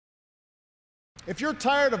If you're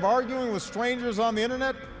tired of arguing with strangers on the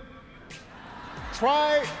internet,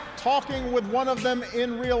 try talking with one of them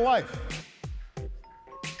in real life.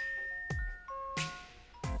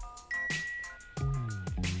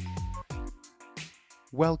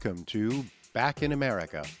 Welcome to Back in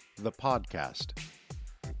America, the podcast.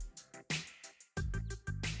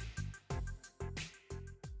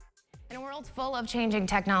 In a world full of changing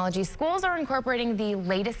technology, schools are incorporating the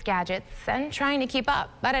latest gadgets and trying to keep up.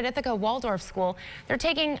 But at Ithaca Waldorf School, they're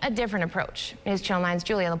taking a different approach. News Channel 9's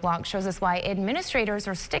Julia LeBlanc shows us why administrators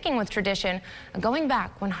are sticking with tradition going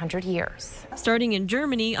back 100 years. Starting in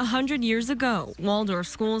Germany 100 years ago, Waldorf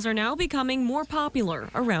schools are now becoming more popular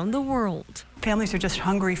around the world. Families are just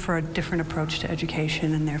hungry for a different approach to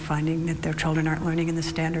education, and they're finding that their children aren't learning in the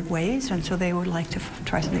standard ways, and so they would like to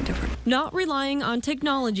try something different. Not relying on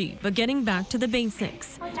technology, but getting back to the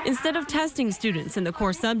basics. Instead of testing students in the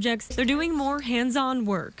core subjects, they're doing more hands-on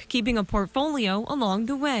work, keeping a portfolio along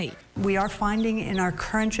the way. We are finding in our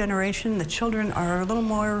current generation the children are a little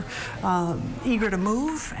more eager to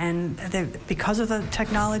move, and because of the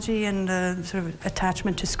technology and the sort of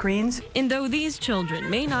attachment to screens. And though these children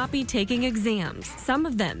may not be taking exams, some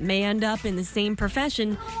of them may end up in the same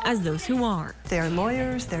profession as those who are. They're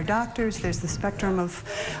lawyers, they're doctors, there's the spectrum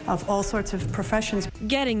of all sorts of professions.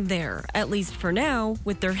 Getting there, at least for now,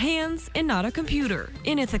 with their hands and not a computer.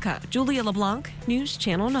 In Ithaca, Julia LeBlanc, News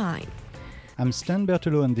Channel 9. I'm Stan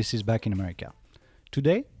Bertolo and this is Back in America.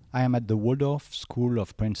 Today, I am at the Waldorf School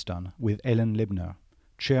of Princeton with Elan Leibner,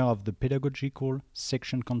 chair of the Pedagogical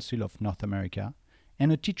Section Council of North America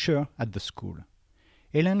and a teacher at the school.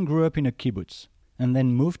 Elan grew up in a kibbutz and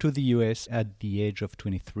then moved to the US at the age of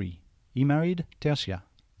 23. He married Tertia,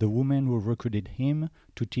 the woman who recruited him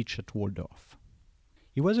to teach at Waldorf.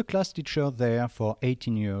 He was a class teacher there for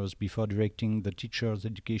 18 years before directing the teacher's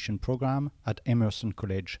education program at Emerson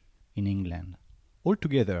College in England.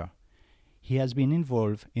 Altogether, he has been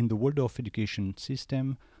involved in the Waldorf education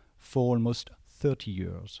system for almost 30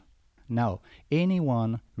 years. Now,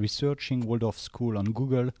 anyone researching Waldorf School on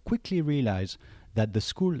Google quickly realizes that the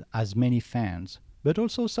school has many fans, but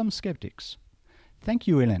also some skeptics. Thank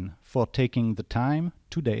you, Elan, for taking the time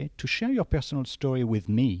today to share your personal story with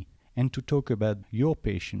me and to talk about your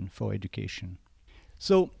passion for education.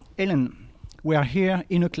 So, Elan, we are here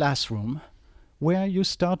in a classroom where you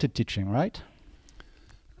started teaching, right?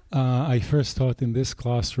 I first taught in this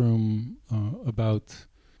classroom about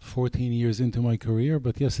 14 years into my career,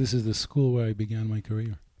 but yes, this is the school where I began my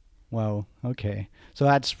career. Wow, okay. So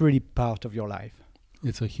that's really part of your life.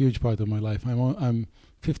 It's a huge part of my life. I'm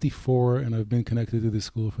 54 and I've been connected to this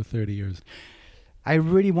school for 30 years. I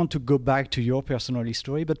really want to go back to your personal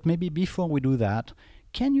history, but maybe before we do that,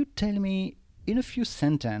 can you tell me in a few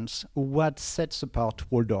sentences what sets apart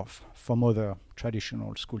Waldorf from other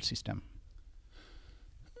traditional school systems?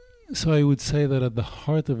 So I would say that at the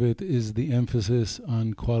heart of it is the emphasis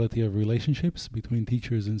on quality of relationships between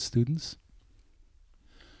teachers and students.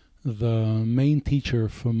 The main teacher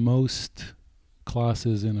for most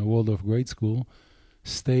classes in a Waldorf grade school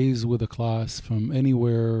stays with a class from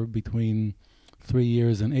anywhere between 3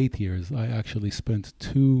 years and 8 years. I actually spent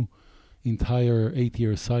 2 entire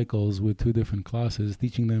 8-year cycles with 2 different classes,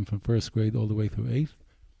 teaching them from first grade all the way through 8th.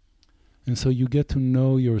 And so you get to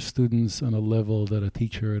know your students on a level that a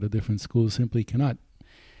teacher at a different school simply cannot.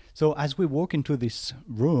 So as we walk into this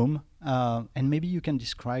room, and maybe you can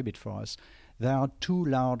describe it for us, there are 2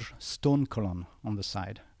 large stone columns on the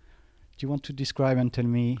side. Do you want to describe and tell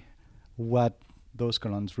me what those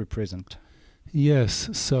columns represent? Yes,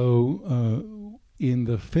 so in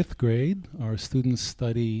the 5th grade, our students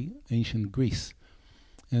study ancient Greece.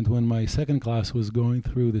 And when my second class was going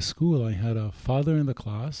through the school, I had a father in the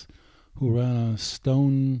class who ran a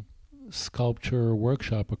stone sculpture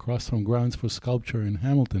workshop across from Grounds for Sculpture in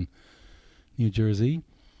Hamilton, New Jersey.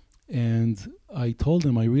 And I told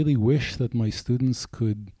him I really wish that my students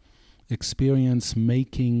could experience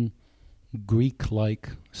making Greek-like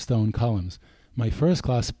stone columns. My first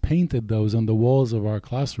class painted those on the walls of our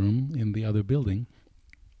classroom in the other building,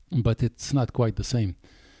 but it's not quite the same.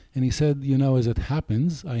 And he said, you know, as it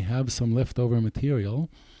happens, I have some leftover material,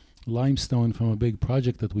 limestone from a big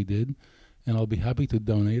project that we did, and I'll be happy to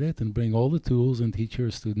donate it and bring all the tools and teach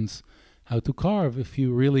your students how to carve if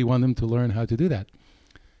you really want them to learn how to do that.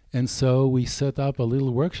 And so we set up a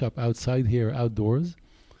little workshop outside here, outdoors,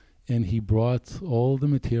 and he brought all the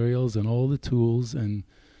materials and all the tools and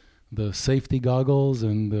the safety goggles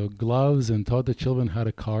and the gloves and taught the children how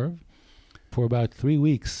to carve. For about 3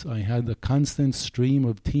 weeks, I had a constant stream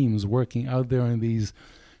of teams working out there on these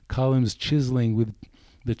columns, chiseling, with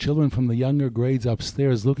the children from the younger grades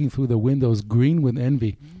upstairs looking through the windows, green with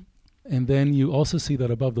envy. And then you also see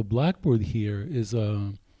that above the blackboard here is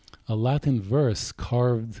a Latin verse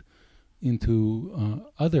carved into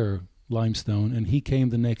other limestone. And he came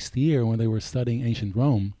the next year when they were studying ancient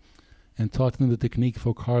Rome and taught them the technique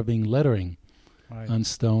for carving lettering on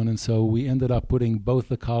stone. And so we ended up putting both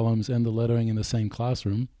the columns and the lettering in the same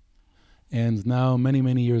classroom. And now, many,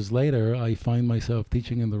 many years later, I find myself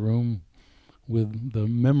teaching in the room with the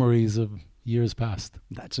memories of years past.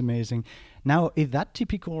 That's amazing. Now, is that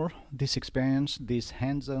typical, this experience, this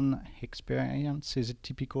hands-on experience, is it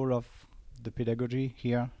typical of the pedagogy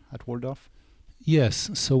here at Waldorf? Yes.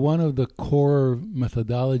 So one of the core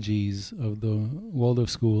methodologies of the Waldorf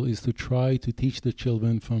School is to try to teach the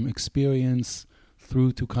children from experience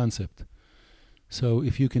through to concept. So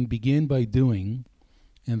if you can begin by doing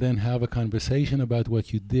and then have a conversation about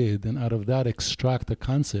what you did, and out of that extract a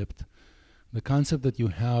concept, the concept that you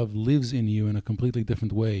have lives in you in a completely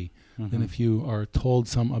different way than if you are told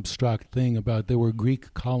some abstract thing about there were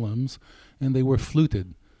Greek columns and they were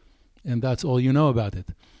fluted, and that's all you know about it.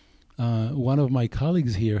 One of my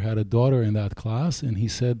colleagues here had a daughter in that class, and he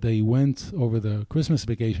said they went over the Christmas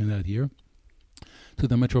vacation that year to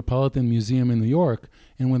the Metropolitan Museum in New York,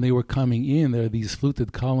 and when they were coming in, there are these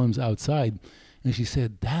fluted columns outside, and she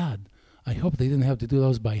said, "Dad, I hope they didn't have to do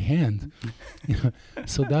those by hand."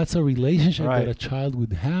 So that's a relationship that a child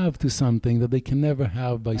would have to something that they can never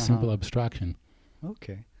have by simple abstraction.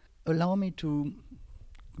 Okay. Allow me to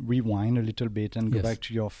rewind a little bit and go back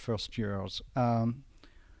to your first years.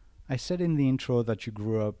 I said in the intro that you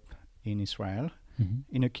grew up in Israel,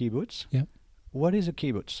 in a kibbutz. Yeah. What is a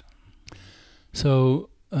kibbutz? So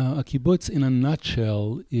a kibbutz, in a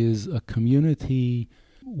nutshell, is a community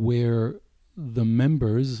where the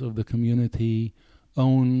members of the community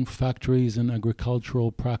own factories and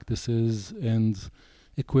agricultural practices and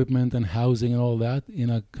equipment and housing and all that in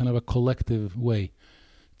a kind of a collective way.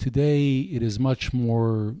 Today, it is much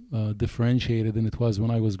more differentiated than it was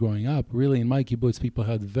when I was growing up. Really, in my kibbutz, people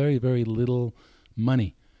had very, very little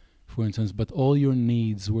money, for instance, but all your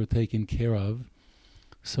needs were taken care of.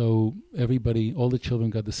 So everybody, all the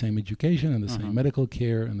children got the same education and the same medical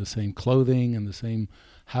care and the same clothing and the same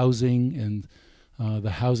housing, and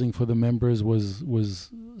the housing for the members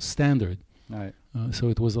was standard. Right. So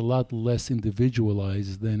it was a lot less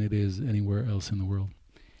individualized than it is anywhere else in the world.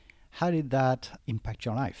 How did that impact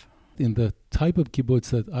your life? In the type of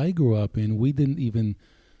kibbutz that I grew up in, we didn't even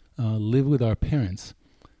live with our parents.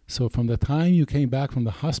 So from the time you came back from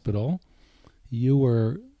the hospital, you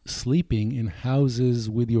were sleeping in houses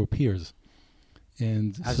with your peers.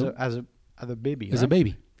 And as a baby, as a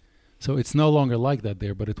baby. So it's no longer like that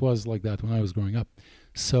there, but it was like that when I was growing up.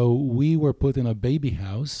 So we were put in a baby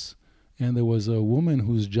house, and there was a woman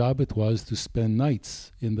whose job it was to spend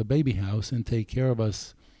nights in the baby house and take care of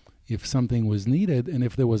us if something was needed, and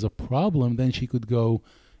if there was a problem, then she could go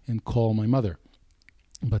and call my mother.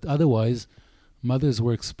 But otherwise, mothers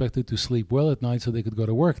were expected to sleep well at night so they could go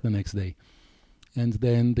to work the next day. And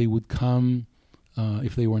then they would come,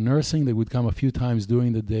 if they were nursing, they would come a few times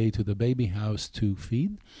during the day to the baby house to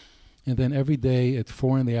feed. And then every day at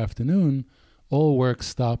 4 p.m, all work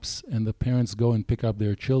stops and the parents go and pick up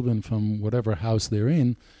their children from whatever house they're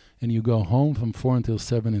in, and you go home from 4 until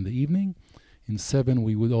 7 in the evening. In 7,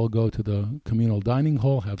 we would all go to the communal dining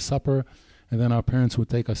hall, have supper, and then our parents would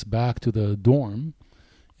take us back to the dorm,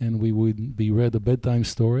 and we would be read a bedtime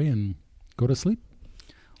story and go to sleep.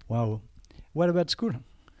 Wow. What about school?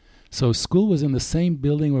 So school was in the same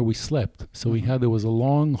building where we slept. So there was a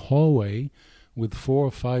long hallway with 4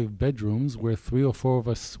 or 5 bedrooms where 3 or 4 of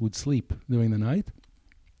us would sleep during the night.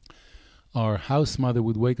 Our house mother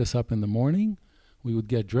would wake us up in the morning. We would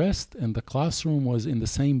get dressed, and the classroom was in the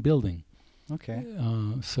same building. Okay.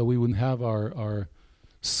 So we would have our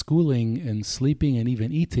schooling and sleeping and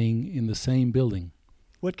even eating in the same building.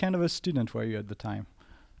 What kind of a student were you at the time?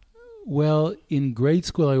 Well, in grade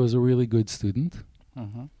school, I was a really good student.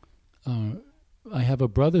 I have a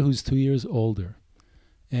brother who's 2 years older.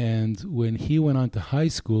 And when he went on to high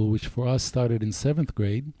school, which for us started in 7th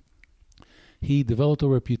grade, he developed a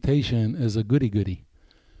reputation as a goody-goody.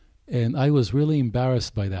 And I was really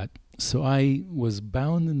embarrassed by that. So I was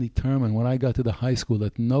bound and determined when I got to the high school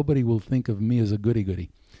that nobody will think of me as a goody-goody.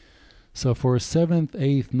 So for 7th,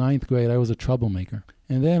 8th, 9th grade, I was a troublemaker.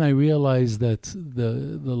 And then I realized that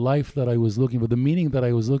the life that I was looking for, the meaning that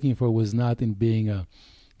I was looking for, was not in being a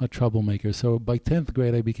troublemaker. So by 10th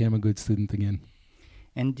grade, I became a good student again.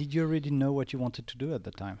 And did you already know what you wanted to do at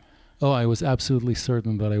the time? Oh, I was absolutely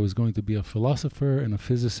certain that I was going to be a philosopher and a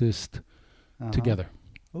physicist together.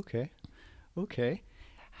 Okay.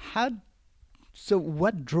 How So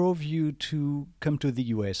what drove you to come to the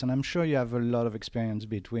US? And I'm sure you have a lot of experience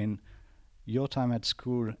between your time at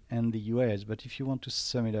school and the US, but if you want to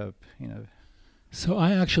sum it up, So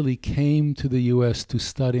I actually came to the US to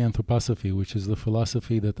study anthroposophy, which is the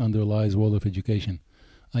philosophy that underlies Waldorf education.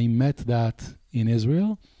 I met that in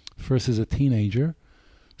Israel, first as a teenager.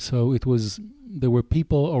 So there were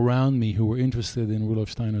people around me who were interested in Rudolf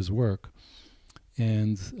Steiner's work.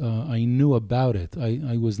 And I knew about it.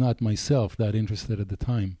 I was not myself that interested at the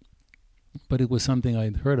time, but it was something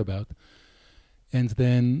I'd heard about. And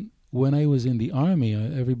then when I was in the army,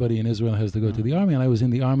 everybody in Israel has to go to the army, and I was in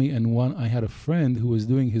the army, and I had a friend who was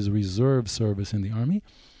doing his reserve service in the army,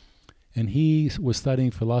 and he was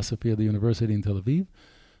studying philosophy at the university in Tel Aviv.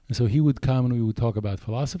 And so he would come and we would talk about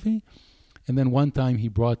philosophy. And then one time he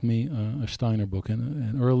brought me a Steiner book,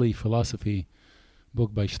 an early philosophy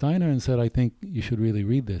book by Steiner, and said, I think you should really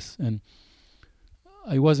read this. And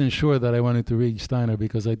I wasn't sure that I wanted to read Steiner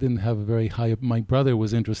because I didn't have a very high... My brother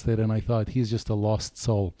was interested, and I thought, he's just a lost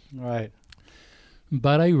soul. Right.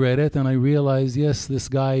 But I read it, and I realized, yes, this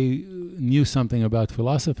guy knew something about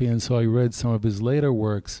philosophy, and so I read some of his later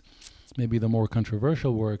works, maybe the more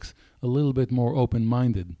controversial works, a little bit more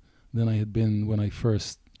open-minded than I had been when I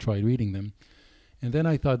first tried reading them. And then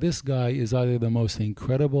I thought, this guy is either the most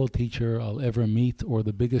incredible teacher I'll ever meet or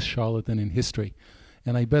the biggest charlatan in history.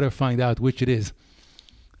 And I better find out which it is.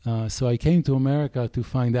 So I came to America to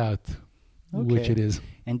find out which it is.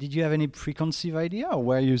 And did you have any preconceived idea, or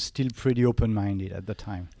were you still pretty open-minded at the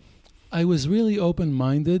time? I was really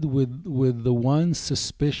open-minded with the one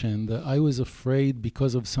suspicion that I was afraid,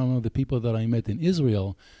 because of some of the people that I met in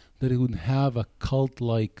Israel, that it would have a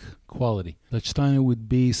cult-like quality. That Steiner would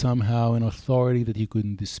be somehow an authority that you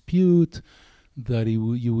couldn't dispute, that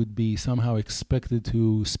you would be somehow expected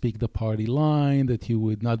to speak the party line, that you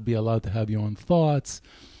would not be allowed to have your own thoughts.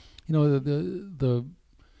 The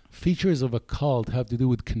features of a cult have to do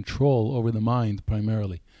with control over the mind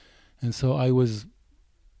primarily. And so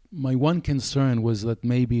my one concern was that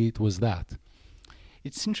maybe it was that.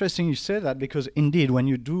 It's interesting you say that, because indeed, when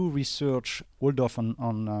you do research Waldorf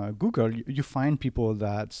on Google, you find people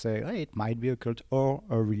that say, hey, it might be a cult or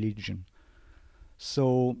a religion.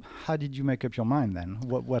 So how did you make up your mind then?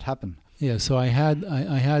 What happened? Yeah, so I had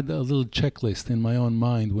a little checklist in my own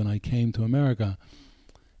mind when I came to America,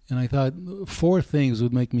 and I thought 4 things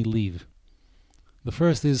would make me leave. The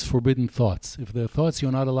first is forbidden thoughts. If there are thoughts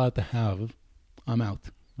you're not allowed to have, I'm out.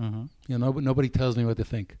 Mm-hmm. Nobody tells me what to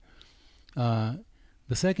think.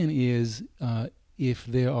 The second is if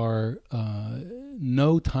there are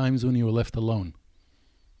no times when you're left alone.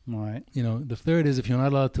 All right. The third is if you're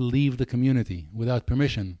not allowed to leave the community without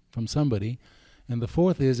permission from somebody. And the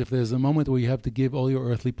fourth is if there's a moment where you have to give all your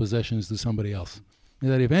earthly possessions to somebody else.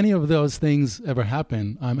 That if any of those things ever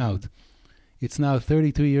happen, I'm out. It's now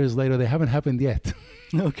 32 years later. They haven't happened yet.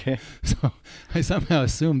 Okay. So I somehow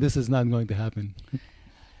assume this is not going to happen.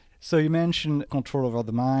 So you mentioned control over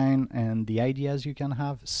the mind and the ideas you can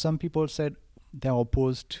have. Some people said they're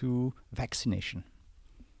opposed to vaccination.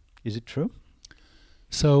 Is it true?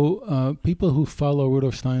 So people who follow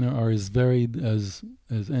Rudolf Steiner are as varied as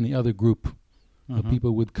any other group of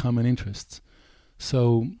people with common interests.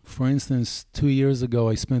 So, for instance, 2 years ago,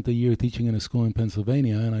 I spent a year teaching in a school in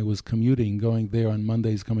Pennsylvania, and I was commuting, going there on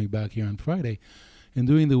Mondays, coming back here on Friday. And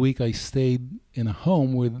during the week, I stayed in a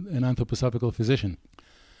home with an anthroposophical physician.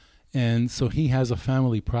 And so he has a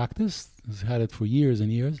family practice, has had it for years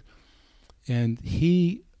and years. And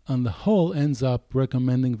he, on the whole, ends up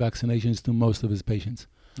recommending vaccinations to most of his patients.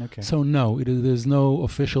 Okay. So no, there's no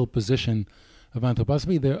official position of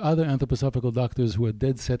anthroposophy. There are other anthroposophical doctors who are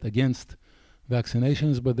dead set against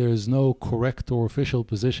vaccinations, but there is no correct or official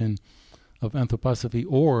position of anthroposophy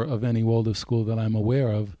or of any Waldorf school that I'm aware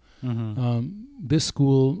of. This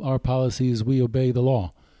school, our policy is we obey the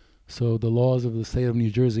law. So the laws of the state of New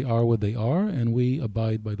Jersey are what they are, and we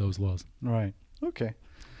abide by those laws. Right. Okay.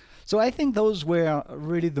 So I think those were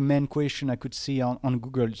really the main question I could see on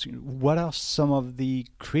Google. What are some of the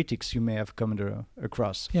critics you may have come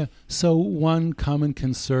across? Yeah. So one common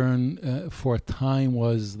concern for a time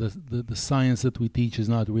was the science that we teach is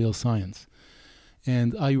not real science.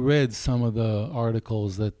 And I read some of the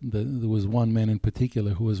articles that there was one man in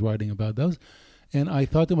particular who was writing about those. And I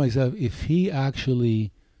thought to myself, if he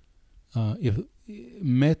actually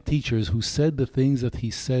met teachers who said the things that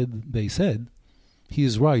he said they said, he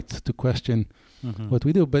is right to question what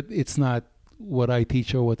we do, but it's not what I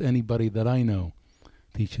teach or what anybody that I know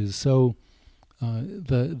teaches. So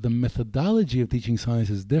the methodology of teaching science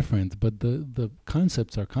is different, but the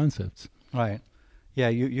concepts are concepts. Right. Yeah,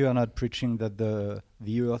 you are not preaching that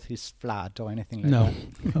the earth is flat or anything like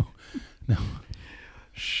that. No.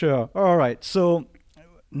 Sure. All right. So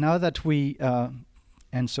now that we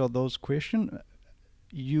answer those questions,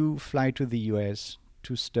 you fly to the US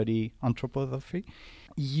to study anthropography.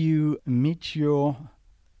 You meet your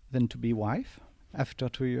then-to-be wife after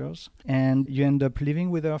 2 years, and you end up living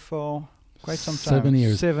with her for quite some time. 7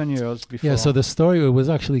 years. 7 years before. Yeah, so the story was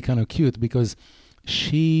actually kind of cute because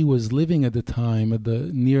she was living at the time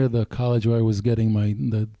near the college where I was getting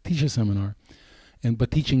the teacher seminar,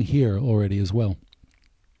 but teaching here already as well.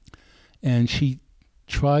 And she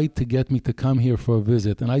tried to get me to come here for a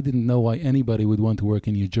visit, and I didn't know why anybody would want to work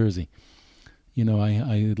in New Jersey. You know,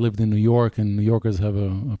 I lived in New York, and New Yorkers have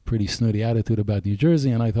a pretty snooty attitude about New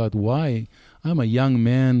Jersey, and I thought, why? I'm a young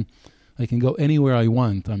man. I can go anywhere I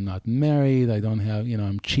want. I'm not married. I don't have,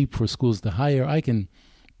 I'm cheap for schools to hire. I can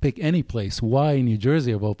pick any place. Why New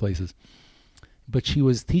Jersey of all places? But she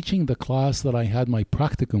was teaching the class that I had my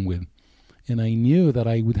practicum with, and I knew that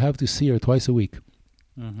I would have to see her twice a week.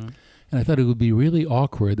 Mm-hmm. And I thought it would be really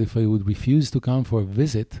awkward if I would refuse to come for a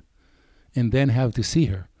visit and then have to see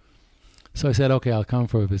her. So I said, okay, I'll come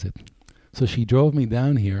for a visit. So she drove me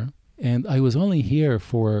down here, and I was only here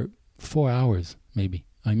for 4 hours, maybe.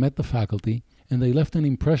 I met the faculty, and they left an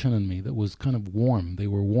impression on me that was kind of warm. They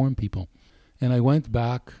were warm people. And I went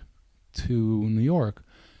back to New York,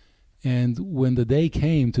 and when the day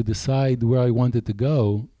came to decide where I wanted to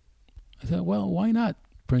go, I said, well, why not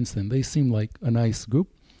Princeton? They seem like a nice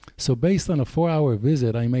group. So based on a 4-hour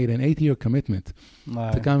visit, I made an 8-year commitment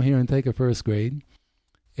to come here and take a first grade.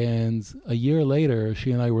 And a year later,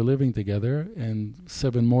 she and I were living together, and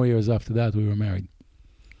 7 more years after that, we were married.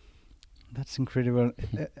 That's incredible.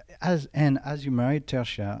 As you married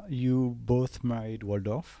Tertia, you both married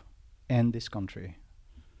Waldorf and this country,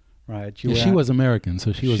 right? She was American,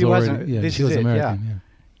 so she was already. Yeah, she was American. Yeah.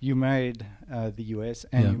 You married the U.S.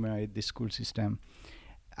 and you married the school system.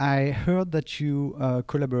 I heard that you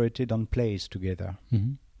collaborated on plays together,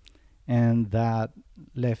 mm-hmm. and that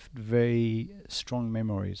left very strong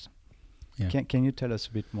memories. Yeah. Can you tell us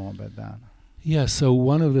a bit more about that? Yeah, so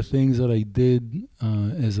one of the things that I did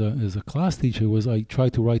as a class teacher was I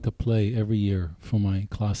tried to write a play every year for my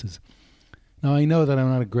classes. Now, I know that I'm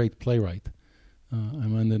not a great playwright.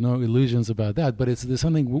 I'm under no illusions about that, but there's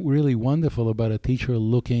something really wonderful about a teacher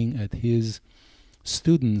looking at his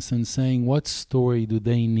students and saying, what story do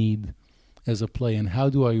they need as a play, and how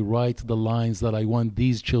do I write the lines that I want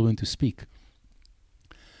these children to speak?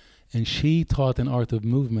 And she taught an art of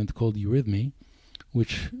movement called eurythmy,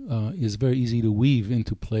 which is very easy to weave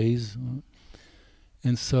into plays.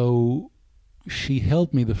 And so she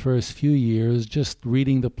helped me the first few years just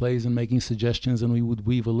reading the plays and making suggestions, and we would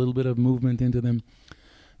weave a little bit of movement into them.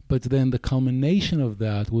 But then the culmination of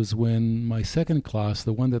that was when my second class,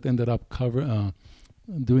 the one that ended up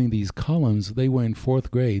doing these columns, they were in 4th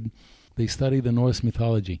grade. They studied the Norse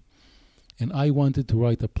mythology. And I wanted to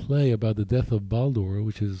write a play about the death of Baldur,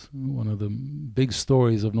 which is one of the big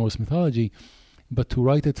stories of Norse mythology, but to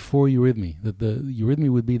write it for eurythmy, that the eurythmy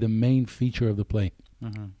would be the main feature of the play.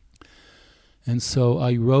 Mm-hmm. And so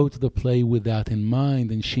I wrote the play with that in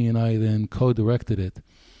mind, and she and I then co-directed it.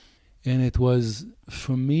 And it was,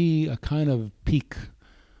 for me, a kind of peak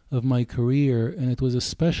of my career, and it was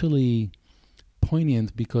especially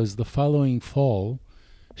poignant because the following fall,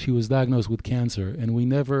 she was diagnosed with cancer, and we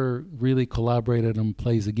never really collaborated on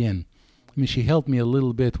plays again. I mean, she helped me a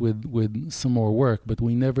little bit with some more work, but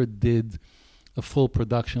we never did a full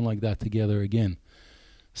production like that together again.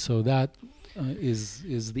 So that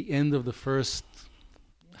is the end of the first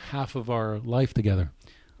half of our life together.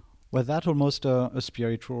 Was that almost a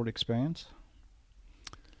spiritual experience?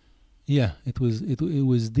 Yeah, it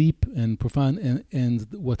was deep and profound, and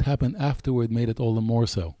what happened afterward made it all the more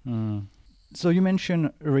so. Mm. So you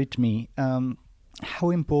mentioned eurythmy. How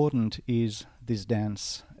important is this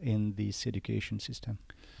dance in this education system?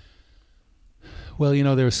 Well,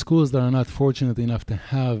 there are schools that are not fortunate enough to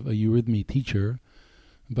have a eurythmy teacher,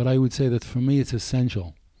 but I would say that for me it's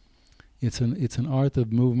essential. It's an art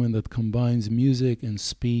of movement that combines music and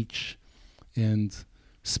speech and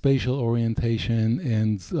spatial orientation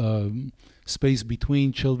and space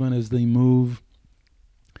between children as they move.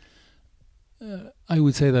 I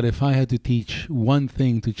would say that if I had to teach one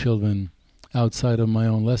thing to children outside of my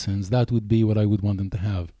own lessons, that would be what I would want them to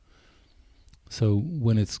have. So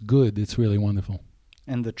when it's good, it's really wonderful.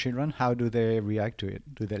 And the children, how do they react to it?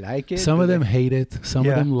 Do they like it? Some of them hate it. Some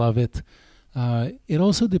of them love it. It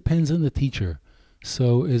also depends on the teacher.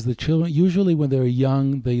 So as the children, usually when they're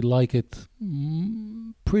young, they like it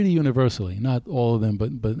pretty universally. Not all of them,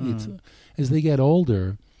 but it's as they get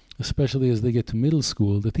older, especially as they get to middle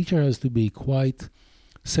school, the teacher has to be quite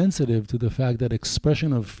sensitive to the fact that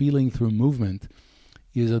expression of feeling through movement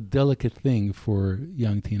is a delicate thing for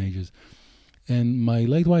young teenagers. And my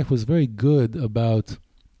late wife was very good about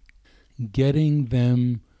getting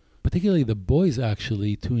them, particularly the boys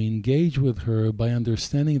actually, to engage with her by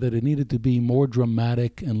understanding that it needed to be more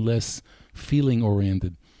dramatic and less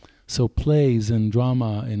feeling-oriented. So plays and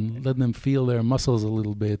drama, and let them feel their muscles a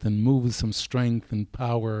little bit and move with some strength and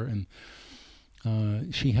power. And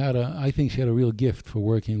I think she had a real gift for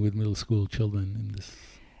working with middle school children in this.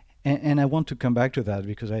 And I want to come back to that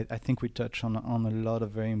because I think we touch on a lot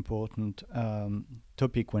of very important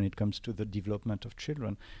topic when it comes to the development of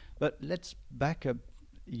children. But let's back up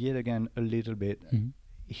yet again a little bit. Mm-hmm.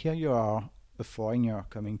 Here you are, a foreigner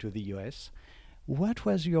coming to the US. What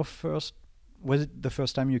was your first, was it the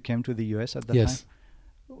first time you came to the US at that Yes. time?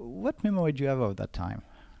 What memory do you have of that time?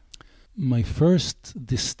 My first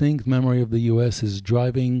distinct memory of the US is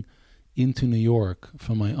driving into New York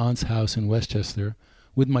from my aunt's house in Westchester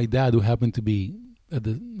with my dad, who happened to be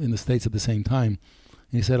in the States at the same time.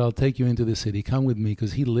 And he said, "I'll take you into the city. Come with me,"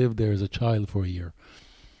 because he lived there as a child for a year.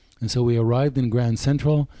 And so we arrived in Grand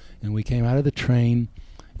Central, and we came out of the train,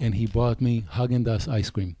 and he bought me Haagen-Dazs ice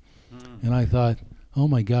cream. And I thought, oh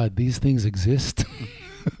my God, these things exist?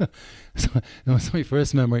 So that was my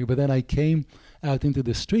first memory. But then I came out into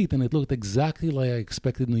the street, and it looked exactly like I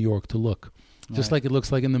expected New York to look. Just like it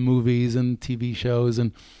looks like in the movies and TV shows.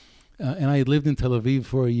 And I had lived in Tel Aviv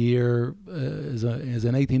for a year as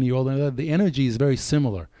an 18-year-old, and the energy is very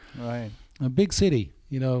similar. Right. A big city,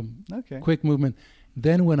 quick movement.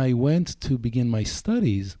 Then when I went to begin my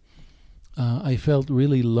studies, I felt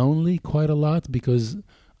really lonely quite a lot because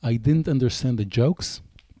I didn't understand the jokes.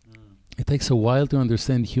 It takes a while to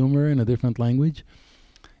understand humor in a different language.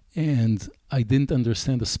 And I didn't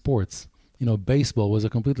understand the sports. Baseball was a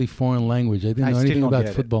completely foreign language. I didn't know anything about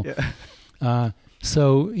football. Yeah.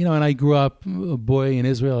 And I grew up a boy in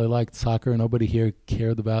Israel. I liked soccer. Nobody here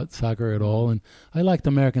cared about soccer at all. And I liked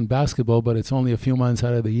American basketball, but it's only a few months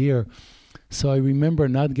out of the year. So I remember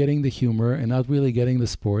not getting the humor and not really getting the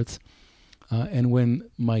sports. And when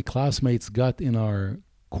my classmates got in our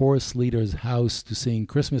chorus leader's house to sing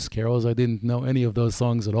Christmas carols, I didn't know any of those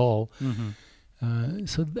songs at all. Mm-hmm.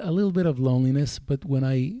 So a little bit of loneliness. But when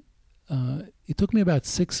it took me about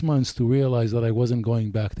 6 months to realize that I wasn't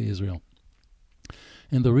going back to Israel.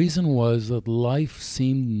 And the reason was that life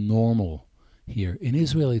seemed normal here. In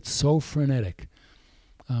Israel, it's so frenetic.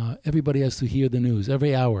 Everybody has to hear the news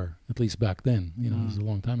every hour, at least back then. It was a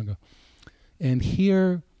long time ago. And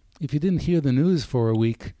here, if you didn't hear the news for a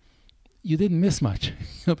week, you didn't miss much.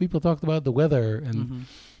 People talked about the weather and,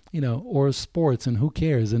 or sports, and who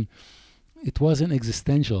cares? And it wasn't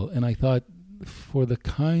existential. And I thought, for the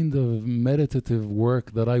kind of meditative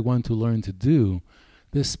work that I want to learn to do,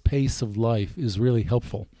 this pace of life is really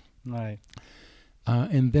helpful. Right.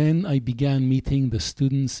 And then I began meeting the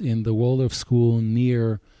students in the Waldorf School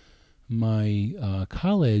near my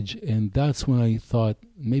college, and that's when I thought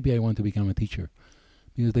maybe I want to become a teacher.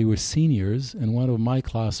 Because they were seniors, and one of my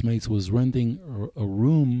classmates was renting a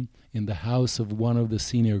room in the house of one of the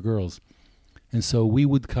senior girls. And so we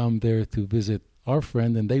would come there to visit our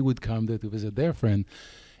friend, and they would come there to visit their friend,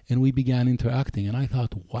 and we began interacting. And I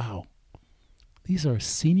thought, wow, these are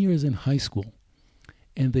seniors in high school,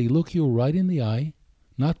 and they look you right in the eye,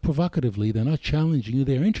 not provocatively, they're not challenging you,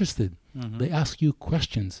 they're interested. Mm-hmm. They ask you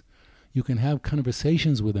questions. You can have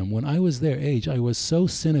conversations with them. When I was their age, I was so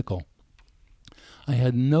cynical. I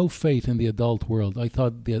had no faith in the adult world. I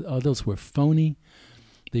thought the adults were phony.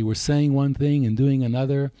 They were saying one thing and doing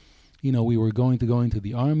another. We were going to go into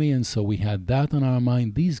the army, and so we had that on our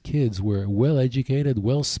mind. These kids were well-educated,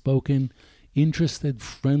 well-spoken, interested,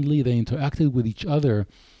 friendly. They interacted with each other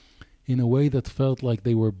in a way that felt like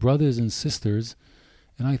they were brothers and sisters.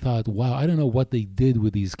 And I thought, wow, I don't know what they did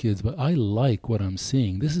with these kids, but I like what I'm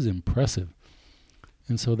seeing. This is impressive.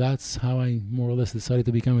 And so that's how I more or less decided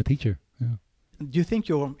to become a teacher. Yeah. Do you think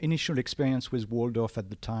your initial experience with Waldorf at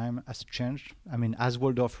the time has changed? I mean, has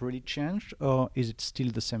Waldorf really changed, or is it still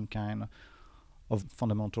the same kind of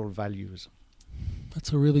fundamental values?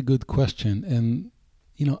 That's a really good question. And,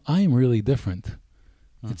 I'm really different.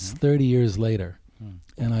 Mm-hmm. It's 30 years later.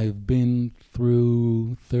 And I've been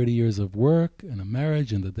through 30 years of work and a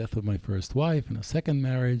marriage and the death of my first wife and a second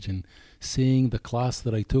marriage, and seeing the class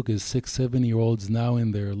that I took as 6-7-year-olds now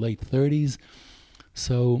in their late 30s.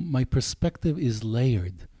 So my perspective is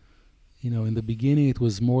layered. In the beginning, it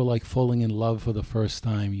was more like falling in love for the first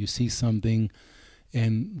time. You see something,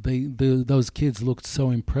 and those kids looked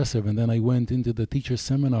so impressive. And then I went into the teacher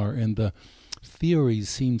seminar, and the theories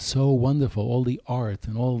seemed so wonderful, all the art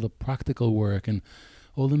and all the practical work and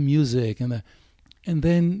all the music. And And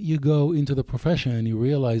then you go into the profession and you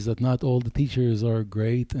realize that not all the teachers are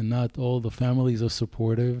great and not all the families are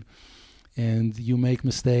supportive, and you make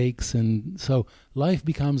mistakes, and so life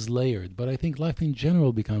becomes layered. But I think life in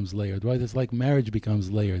general becomes layered, right? It's like marriage becomes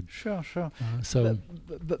layered. Sure.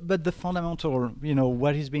 But The fundamental,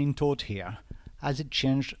 what is being taught here, has it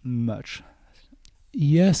changed much?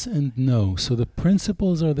 yes and no. So the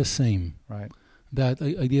principles are the same. Right. That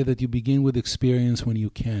idea that you begin with experience when you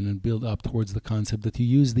can and build up towards the concept, that you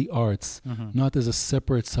use the arts not as a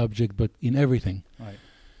separate subject but in everything. Right.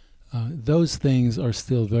 Those things are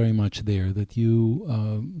still very much there, that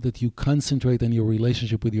you concentrate on your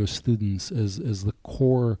relationship with your students as the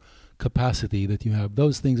core capacity that you have.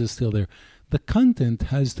 Those things are still there. The content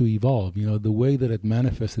has to evolve. The way that it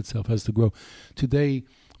manifests itself has to grow. Today,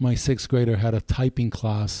 my 6th grader had a typing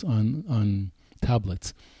class on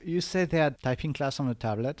tablets. You said they had typing class on a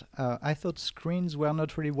tablet. I thought screens were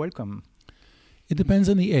not really welcome. It depends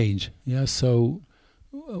on the age. Yeah, so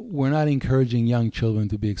we're not encouraging young children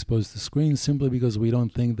to be exposed to screens simply because we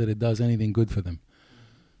don't think that it does anything good for them.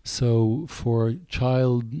 So for a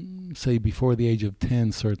child, say before the age of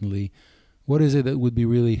 10, certainly, what is it that would be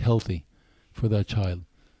really healthy for that child?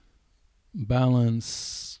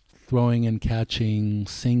 Balance, throwing and catching,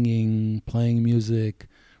 singing, playing music,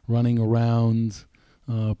 running around,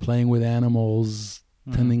 playing with animals,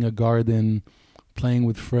 tending a garden, playing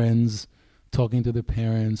with friends, talking to the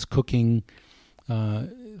parents, cooking,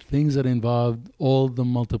 things that involve all the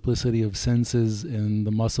multiplicity of senses and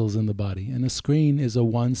the muscles in the body. And a screen is a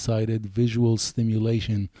one-sided visual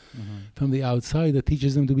stimulation from the outside that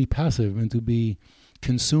teaches them to be passive and to be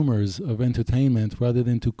consumers of entertainment rather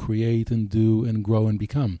than to create and do and grow and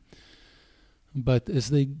become. But as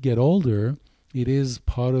they get older, it is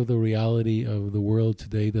part of the reality of the world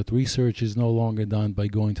today that research is no longer done by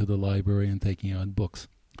going to the library and taking out books.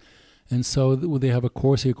 And so they have a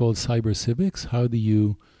course here called Cyber Civics. How do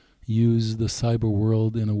you use the cyber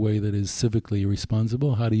world in a way that is civically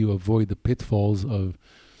responsible? How do you avoid the pitfalls of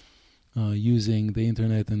using the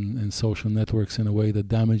internet and social networks in a way that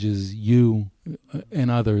damages you and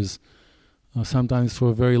others, sometimes for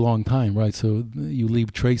a very long time, right? So you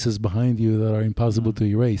leave traces behind you that are impossible to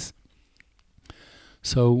erase.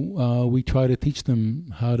 So we try to teach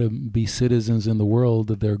them how to be citizens in the world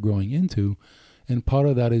that they're growing into. And part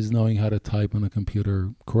of that is knowing how to type on a computer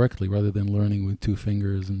correctly rather than learning with 2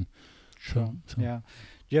 fingers. And Sure. Yeah.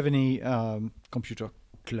 Do you have any computer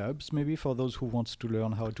clubs maybe for those who wants to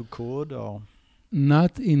learn how to code? Or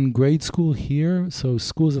not in grade school here. So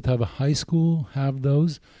schools that have a high school have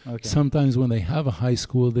those. Okay. Sometimes when they have a high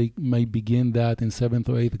school, they may begin that in 7th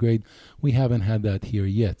or 8th grade. We haven't had that here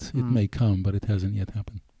yet. It may come, but it hasn't yet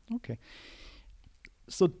happened. Okay.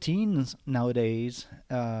 So teens nowadays,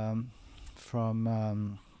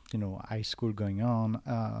 from high school going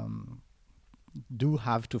on, do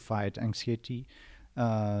have to fight anxiety.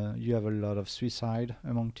 You have a lot of suicide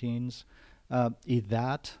among teens. Is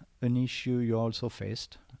that an issue you also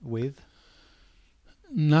faced with?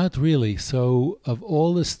 Not really. So of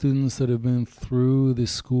all the students that have been through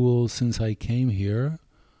this school since I came here,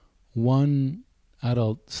 1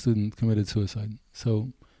 adult student committed suicide.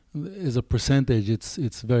 So as a percentage,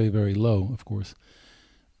 it's very, very low, of course.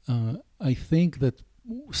 I think that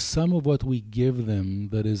some of what we give them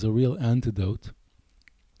that is a real antidote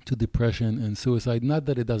to depression and suicide, not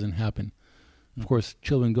that it doesn't happen. Of course,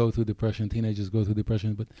 children go through depression, teenagers go through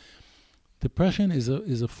depression, but depression is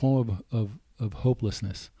a form of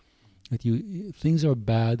hopelessness. That things are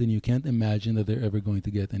bad and you can't imagine that they're ever going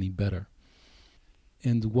to get any better.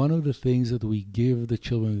 And one of the things that we give the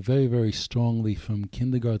children very, very strongly from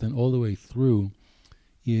kindergarten all the way through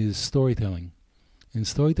is storytelling. And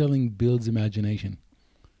storytelling builds imagination.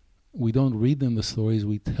 We don't read them the stories,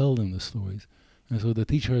 we tell them the stories. And so the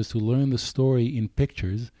teacher has to learn the story in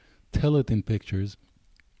pictures, tell it in pictures.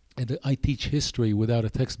 And I teach history without a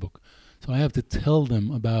textbook. So I have to tell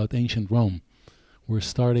them about ancient Rome. We're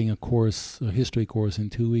starting a history course in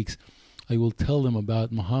 2 weeks. I will tell them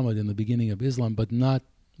about Muhammad in the beginning of Islam, but not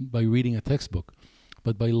by reading a textbook,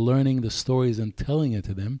 but by learning the stories and telling it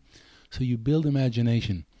to them. So you build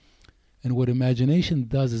imagination. And what imagination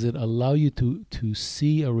does is it allows you to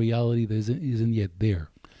see a reality that isn't yet there.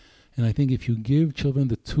 And I think if you give children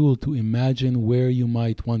the tool to imagine where you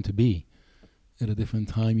might want to be at a different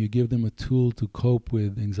time, you give them a tool to cope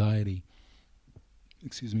with anxiety,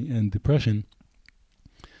 and depression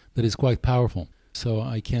that is quite powerful. So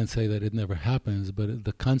I can't say that it never happens, but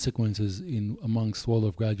the consequences amongst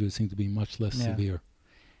Waldorf graduates seem to be much less severe.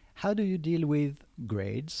 How do you deal with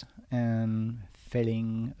grades and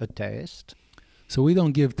failing a test? So we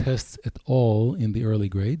don't give tests at all in the early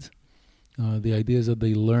grades. The idea is that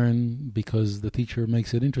they learn because the teacher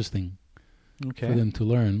makes it interesting for them to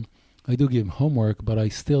learn. I do give homework, but I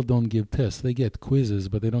still don't give tests. They get quizzes,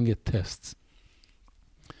 but they don't get tests.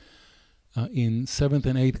 In 7th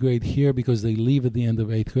and 8th grade here, because they leave at the end of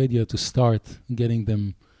 8th grade, you have to start getting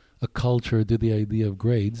them acculturated to the idea of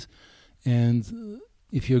grades. And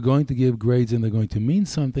if you're going to give grades and they're going to mean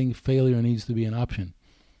something, failure needs to be an option.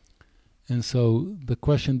 And so the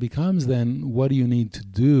question becomes then, what do you need to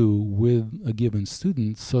do with a given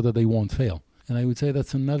student so that they won't fail? And I would say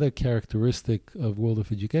that's another characteristic of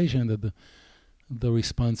Waldorf education, that the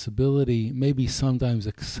responsibility maybe sometimes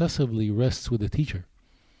excessively rests with the teacher.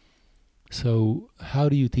 So how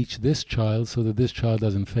do you teach this child so that this child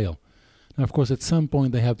doesn't fail? Now, of course, at some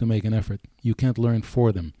point they have to make an effort. You can't learn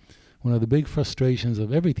for them. One of the big frustrations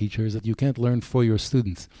of every teacher is that you can't learn for your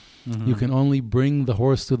students. Mm-hmm. You can only bring the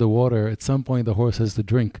horse to the water. At some point, the horse has to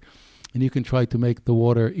drink. And you can try to make the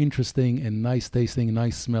water interesting and nice tasting,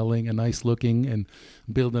 nice smelling, and nice looking, and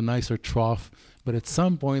build a nicer trough. But at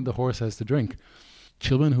some point, the horse has to drink.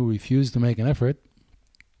 Children who refuse to make an effort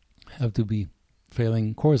have to be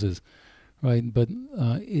failing courses, right? But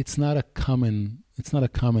it's not a common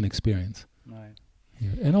experience. Right.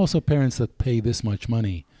 Here. And also, parents that pay this much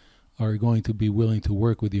money are going to be willing to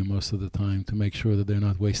work with you most of the time to make sure that they're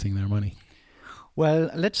not wasting their money. Well,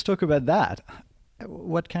 let's talk about that.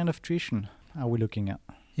 What kind of tuition are we looking at?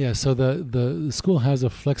 Yeah, so the school has a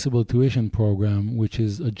flexible tuition program which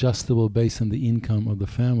is adjustable based on the income of the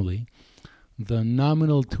family. The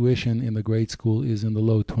nominal tuition in the grade school is in the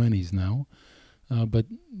low 20s now, but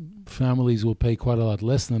families will pay quite a lot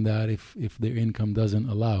less than that if their income doesn't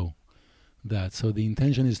allow that. So the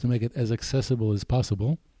intention is to make it as accessible as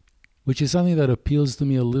possible, which is something that appeals to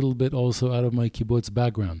me a little bit also out of my kibbutz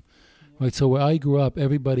background. Right, so where I grew up,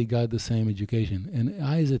 everybody got the same education. And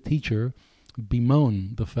I, as a teacher,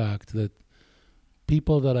 bemoan the fact that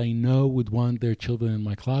people that I know would want their children in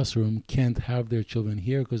my classroom can't have their children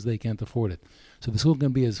here because they can't afford it. So the school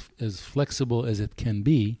can be as flexible as it can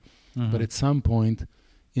be, mm-hmm. but at some point,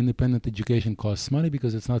 independent education costs money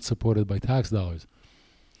because it's not supported by tax dollars.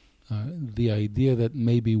 The idea that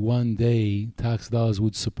maybe one day tax dollars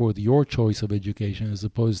would support your choice of education as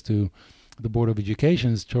opposed to the Board of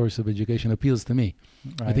Education's choice of education appeals to me.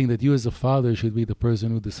 Right. I think that you as a father should be the person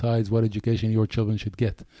who decides what education your children should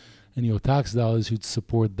get. And your tax dollars should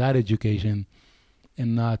support that education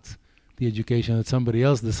and not the education that somebody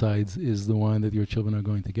else decides is the one that your children are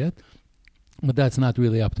going to get. But that's not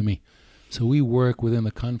really up to me. So we work within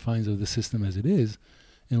the confines of the system as it is,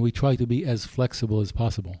 and we try to be as flexible as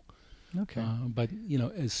possible. Okay. But,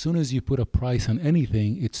 as soon as you put a price on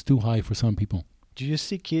anything, it's too high for some people. Do you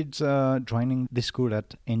see kids joining this school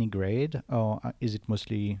at any grade, or is it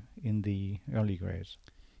mostly in the early grades?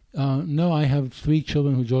 No, I have 3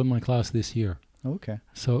 children who joined my class this year. Okay.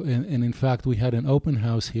 So, and in fact, we had an open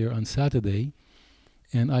house here on Saturday,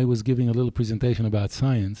 and I was giving a little presentation about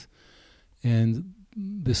science, and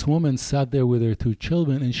this woman sat there with her 2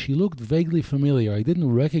 children, and she looked vaguely familiar. I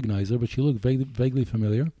didn't recognize her, but she looked vaguely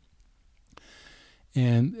familiar.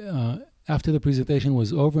 And after the presentation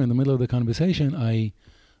was over, in the middle of the conversation, I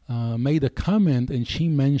made a comment, and she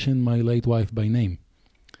mentioned my late wife by name,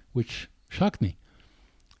 which shocked me.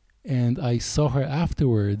 And I saw her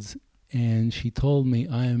afterwards, and she told me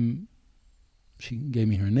she gave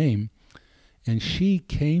me her name, and she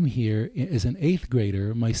came here as an 8th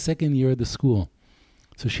grader, my 2nd year at the school.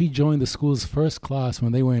 So she joined the school's first class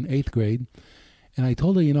when they were in 8th grade. And I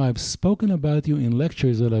told her, I've spoken about you in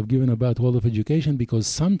lectures that I've given about Waldorf education because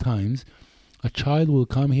sometimes a child will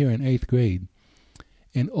come here in 8th grade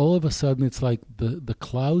and all of a sudden it's like the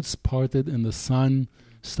clouds parted and the sun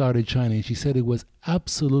started shining. She said it was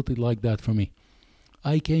absolutely like that for me.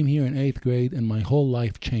 I came here in 8th grade and my whole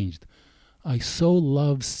life changed. I so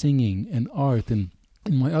loved singing and art, and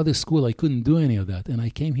in my other school I couldn't do any of that. And I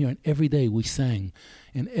came here and every day we sang.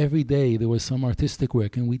 And every day there was some artistic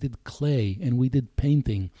work, and we did clay, and we did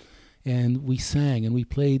painting, and we sang, and we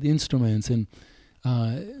played instruments. And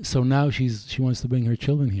so now she wants to bring her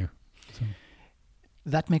children here. So.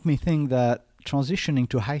 That makes me think that transitioning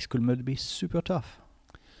to high school must be super tough.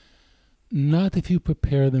 Not if you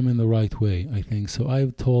prepare them in the right way, I think. So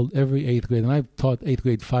I've told every 8th grade, and I've taught 8th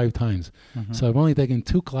grade 5 times. Mm-hmm. So I've only taken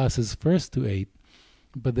 2 classes, 1st to 8th,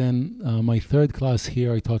 but then my 3rd class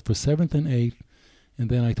here I taught for 7th and 8th. And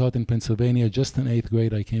then I taught in Pennsylvania just in 8th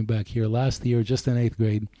grade. I came back here last year just in 8th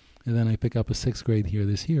grade. And then I pick up a 6th grade here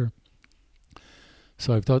this year.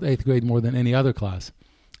 So I've taught 8th grade more than any other class.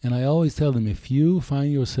 And I always tell them, if you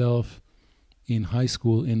find yourself in high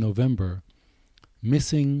school in November,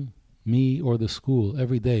 missing me or the school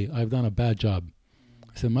every day, I've done a bad job.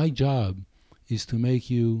 I said, my job is to make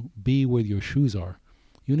you be where your shoes are.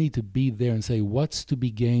 You need to be there and say, what's to be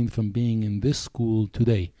gained from being in this school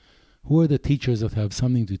today? Who are the teachers that have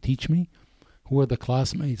something to teach me? Who are the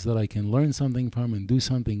classmates that I can learn something from and do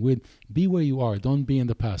something with? Be where you are. Don't be in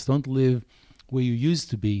the past. Don't live where you used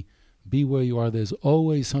to be. Be where you are. There's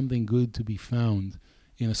always something good to be found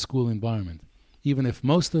in a school environment. Even if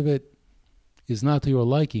most of it is not to your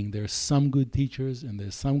liking, there's some good teachers and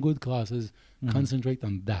there's some good classes. Concentrate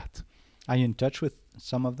on that. Are you in touch with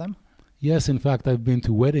some of them? Yes, in fact, I've been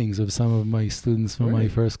to weddings of some of my students from my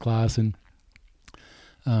first class. And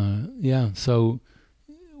so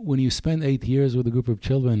when you spend 8 years with a group of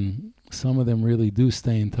children, some of them really do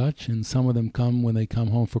stay in touch, and some of them come when they come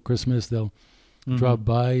home for Christmas, they'll drop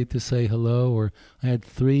by to say hello. Or I had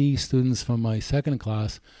 3 students from my second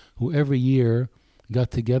class who every year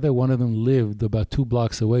got together. One of them lived about 2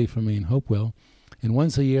 blocks away from me in Hopewell, and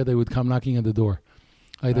once a year they would come knocking at the door,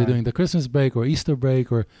 either during the Christmas break or Easter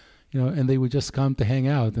break, or and they would just come to hang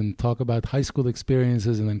out and talk about high school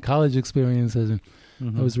experiences and then college experiences, and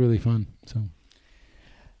that was really fun. So,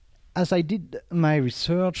 as I did my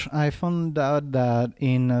research, I found out that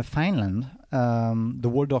in Finland, the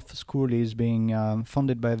Waldorf School is being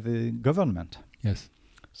funded by the government. Yes.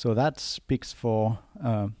 So that speaks for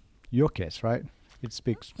your case, right? It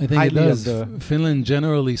speaks I think highly it does. of the... Finland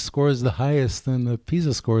generally scores the highest in the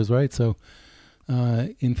PISA scores, right? So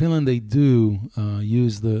in Finland, they do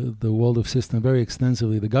use the Waldorf system very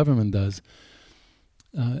extensively. The government does.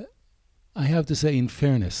 I have to say, in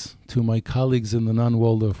fairness to my colleagues in the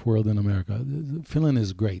non-Waldorf world in America, Finland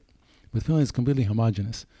is great, but Finland is completely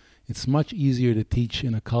homogenous. It's much easier to teach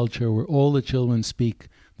in a culture where all the children speak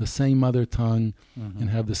the same mother tongue and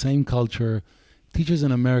have the same culture. Teachers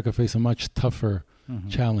in America face a much tougher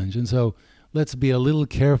challenge. And so let's be a little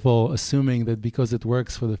careful assuming that because it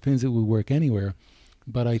works for the Finns, it will work anywhere.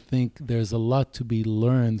 But I think there's a lot to be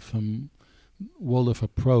learned from Waldorf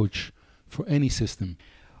approach for any system.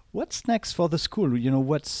 What's next for the school?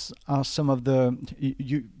 Are some of the...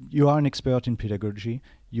 You are an expert in pedagogy.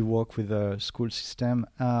 You work with the school system.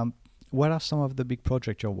 What are some of the big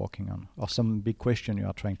projects you're working on, or some big question you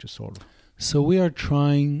are trying to solve? So we are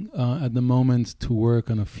trying at the moment to work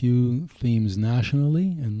on a few themes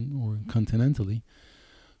nationally or continentally.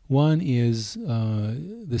 One is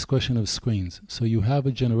this question of screens. So you have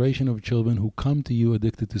a generation of children who come to you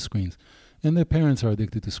addicted to screens, and their parents are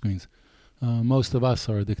addicted to screens. Most of us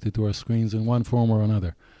are addicted to our screens in one form or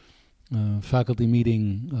another. Faculty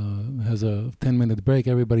meeting has a 10-minute break.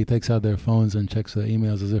 Everybody takes out their phones and checks their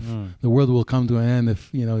emails as if the world will come to an end if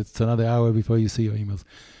it's another hour before you see your emails.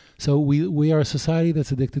 So we are a society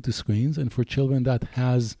that's addicted to screens, and for children that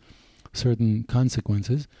has certain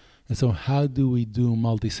consequences. And so how do we do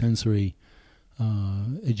multisensory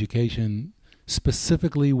education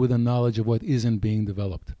specifically with a knowledge of what isn't being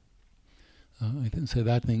developed? I can say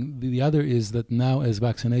that thing. The other is that now as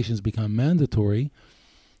vaccinations become mandatory,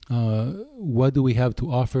 what do we have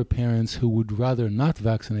to offer parents who would rather not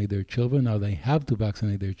vaccinate their children? Now they have to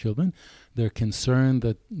vaccinate their children. They're concerned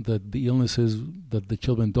that the illnesses that the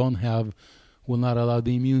children don't have will not allow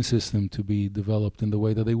the immune system to be developed in the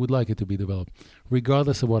way that they would like it to be developed.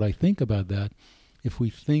 Regardless of what I think about that, if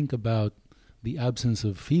we think about the absence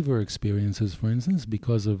of fever experiences, for instance,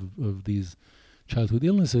 because of these childhood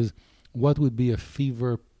illnesses, what would be a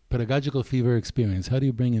pedagogical fever experience? How do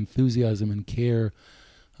you bring enthusiasm and care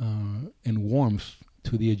and warmth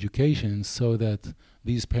to the education so that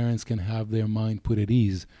these parents can have their mind put at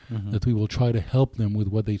ease, that we will try to help them with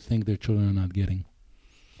what they think their children are not getting?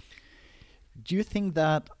 Do you think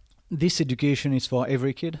that this education is for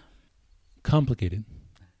every kid? Complicated.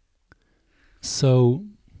 So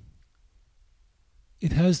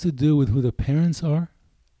it has to do with who the parents are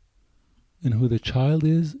and who the child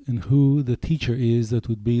is and who the teacher is that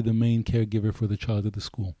would be the main caregiver for the child at the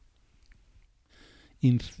school.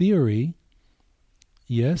 In theory,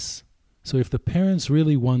 yes. So if the parents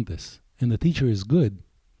really want this and the teacher is good,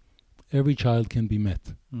 every child can be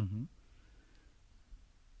met.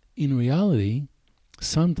 In reality,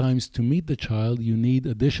 sometimes to meet the child, you need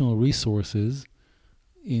additional resources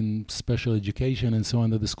in special education and so on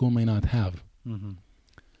that the school may not have.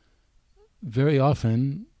 Very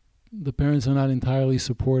often, the parents are not entirely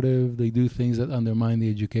supportive. They do things that undermine the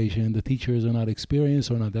education. The teachers are not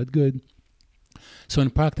experienced or not that good. So in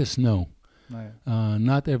practice, no.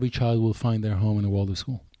 Not every child will find their home in a Waldorf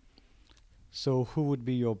school. So who would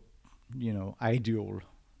be your, ideal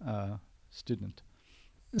student?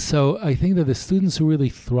 So I think that the students who really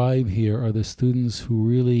thrive here are the students who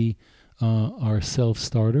really are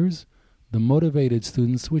self-starters, the motivated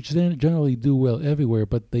students, which then generally do well everywhere,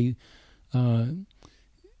 but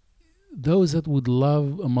those that would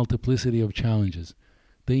love a multiplicity of challenges.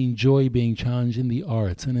 They enjoy being challenged in the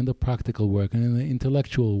arts and in the practical work and in the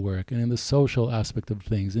intellectual work and in the social aspect of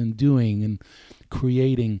things and doing and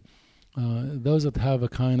creating. Those that have a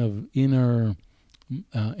kind of inner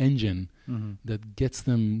engine that gets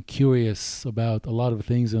them curious about a lot of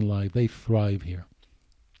things in life, they thrive here.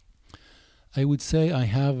 I would say I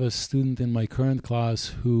have a student in my current class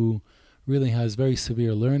who really has very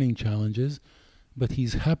severe learning challenges, but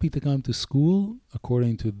he's happy to come to school,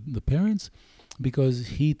 according to the parents, because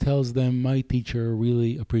he tells them, my teacher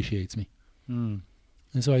really appreciates me. And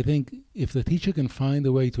so I think if the teacher can find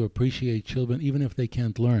a way to appreciate children, even if they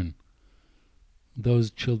can't learn,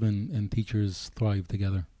 those children and teachers thrive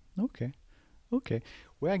together. Okay.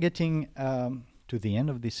 We are getting to the end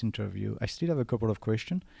of this interview. I still have a couple of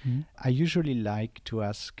questions. I usually like to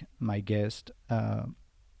ask my guest, and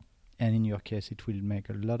in your case it will make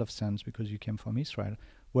a lot of sense because you came from Israel,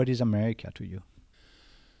 what is America to you?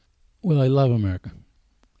 Well, I love America.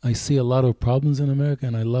 I see a lot of problems in America,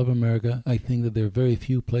 and I love America. I think that there are very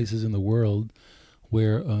few places in the world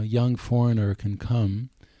where a young foreigner can come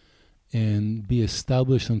and be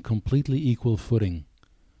established on completely equal footing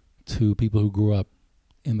to people who grew up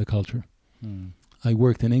in the culture. I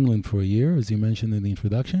worked in England for a year, as you mentioned in the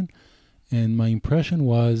introduction, and my impression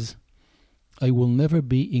was I will never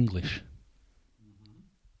be English.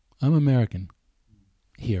 I'm American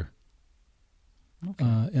here. Okay.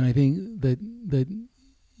 And I think that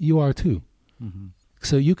you are too.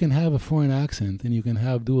 So you can have a foreign accent and you can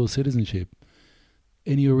have dual citizenship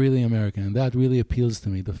and you're really American, and that really appeals to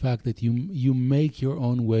me. The fact that you make your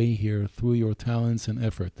own way here through your talents and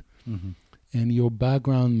effort, and your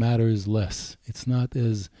background matters less. It's not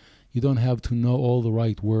as, you don't have to know all the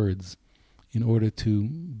right words in order to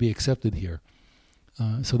be accepted here.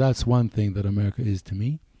 So that's one thing that America is to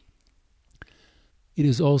me. It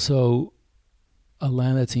is also a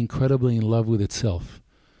land that's incredibly in love with itself,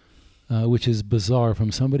 which is bizarre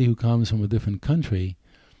from somebody who comes from a different country,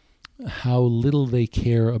 how little they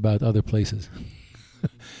care about other places.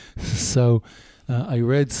 So I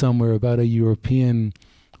read somewhere about a European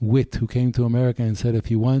wit who came to America and said, if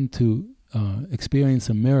you want to experience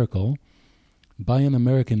a miracle, buy an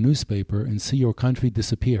American newspaper and see your country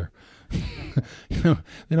disappear.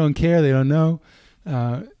 They don't care, they don't know.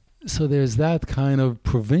 So there's that kind of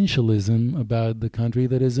provincialism about the country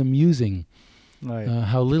that is amusing. Right.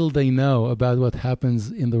 How little they know about what happens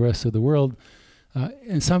in the rest of the world.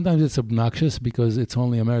 And sometimes it's obnoxious because it's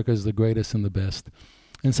only America is the greatest and the best.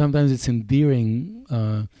 And sometimes it's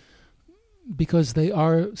endearing because they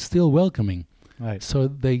are still welcoming. Right. So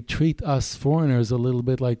they treat us foreigners a little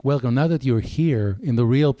bit like, welcome. Now that you're here in the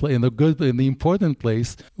real place, in the good, in the important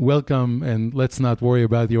place, welcome, and let's not worry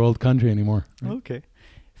about your old country anymore. Right? Okay.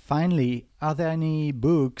 Finally, are there any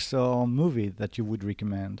books or movies that you would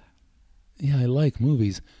recommend? Yeah, I like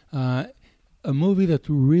movies. A movie that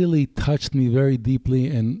really touched me very deeply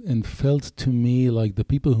and felt to me like the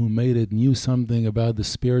people who made it knew something about the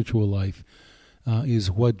spiritual life is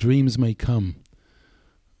What Dreams May Come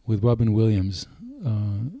with Robin Williams.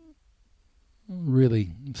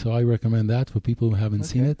 Really, so I recommend that for people who haven't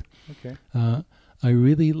seen it. Okay. I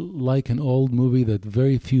really like an old movie that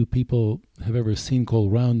very few people have ever seen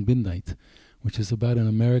called Round Midnight, which is about an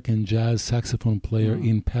American jazz saxophone player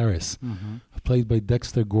in Paris, played by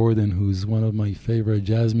Dexter Gordon, who's one of my favorite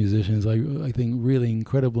jazz musicians. I think really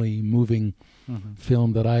incredibly moving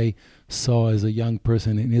film that I saw as a young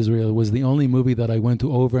person in Israel. It was the only movie that I went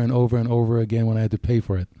to over and over and over again when I had to pay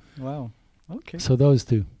for it. Wow. Okay. So those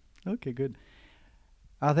two. Okay, good.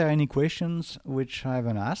 Are there any questions which I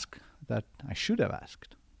haven't asked that I should have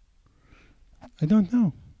asked? I don't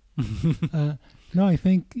know. No, I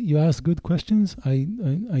think you ask good questions.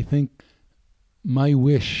 I think my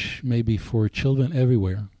wish, maybe for children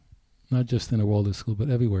everywhere, not just in a Waldorf school, but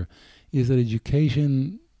everywhere, is that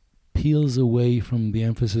education peels away from the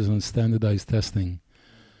emphasis on standardized testing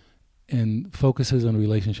and focuses on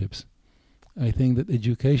relationships. I think that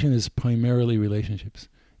education is primarily relationships.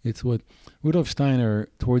 It's what Rudolf Steiner,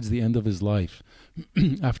 towards the end of his life,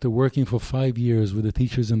 after working for 5 years with the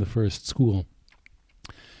teachers in the first school,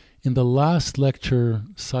 in the last lecture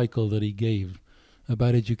cycle that he gave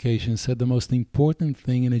about education, said the most important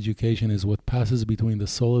thing in education is what passes between the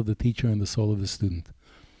soul of the teacher and the soul of the student.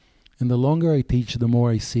 And the longer I teach, the more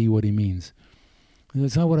I see what he means. And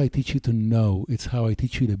it's not what I teach you to know, it's how I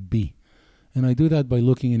teach you to be. And I do that by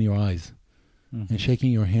looking in your eyes and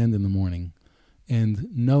shaking your hand in the morning and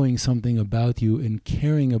knowing something about you and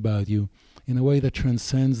caring about you in a way that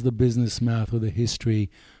transcends the business math or the history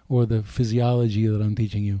or the physiology that I'm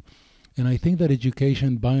teaching you. And I think that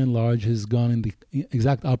education, by and large, has gone in the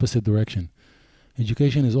exact opposite direction.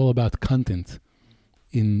 Education is all about content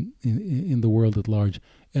in the world at large.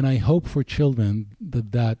 And I hope for children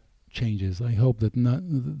that changes. I hope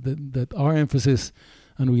that our emphasis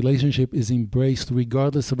on relationship is embraced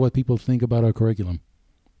regardless of what people think about our curriculum.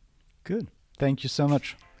 Good. Thank you so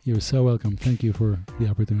much. You're so welcome. Thank you for the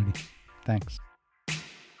opportunity. Thanks.